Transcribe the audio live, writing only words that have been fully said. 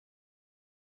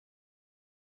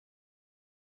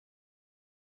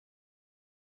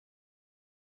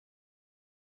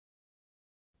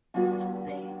I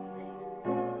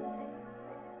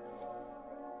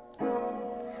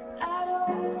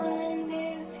don't mind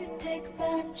if you take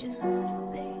advantage of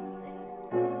me.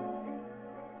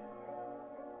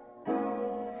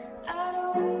 I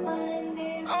don't mind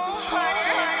if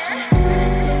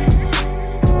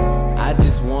I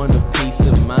just want a peace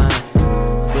of mind,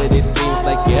 but it seems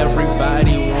like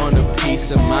everybody want a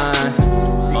peace of mind.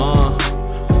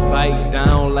 Bite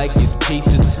down like it's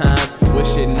pizza time.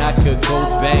 Wishing I could go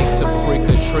back to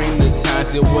pre-Katrina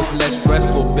times. It was less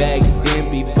stressful back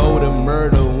then, before the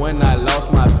murder, when I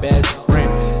lost my best friend.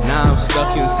 Now I'm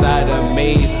stuck inside a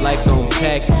maze like on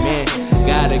Pac-Man.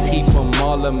 Gotta keep them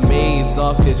all amazed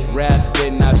off this rap,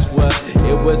 and I swear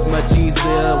it was much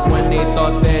easier when they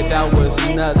thought that I was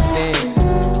nothing,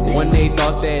 when they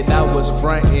thought that I was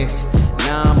frontin'.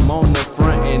 Now I'm on the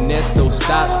front and there's no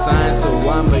stop sign, so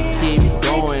I'ma keep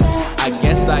going. I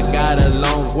guess I got a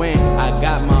long win. I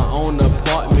got my own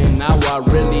apartment, now I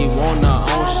really wanna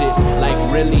own shit,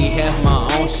 like really have my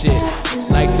own shit.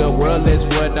 Like the world is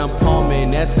what I'm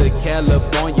palming. That's a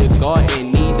California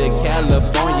garden, need a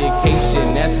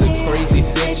Californication. That's a crazy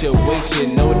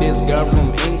situation. Know this girl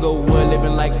from Inglewood,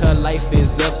 living like her life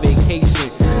is a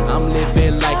vacation. I'm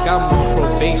living like I'm on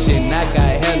probation, I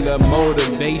got hella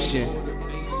motivation.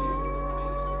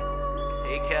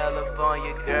 Hey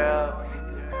California girl,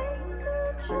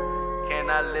 can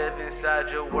I live inside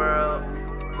your world?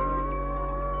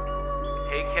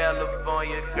 Hey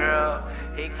California girl,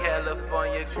 hey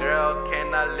California girl,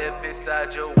 can I live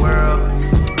inside your world?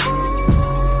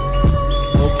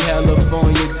 Oh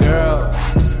California girl,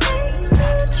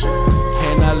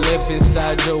 can I live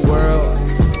inside your world?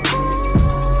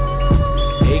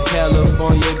 Hey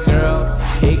California girl,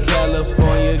 hey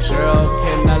California girl,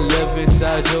 can I live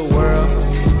inside your world?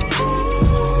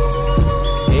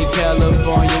 Hey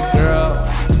California girl,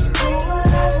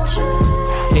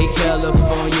 hey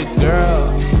California girl,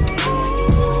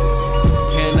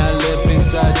 can I live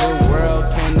inside your world?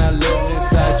 Can I live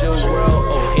inside your world?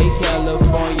 Oh hey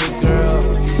California girl,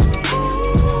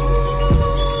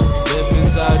 live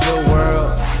inside your world,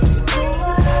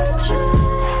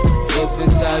 live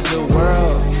inside your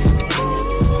world.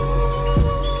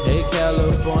 Hey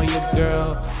California girl,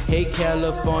 hey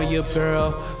California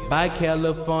girl, bye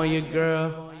California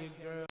girl.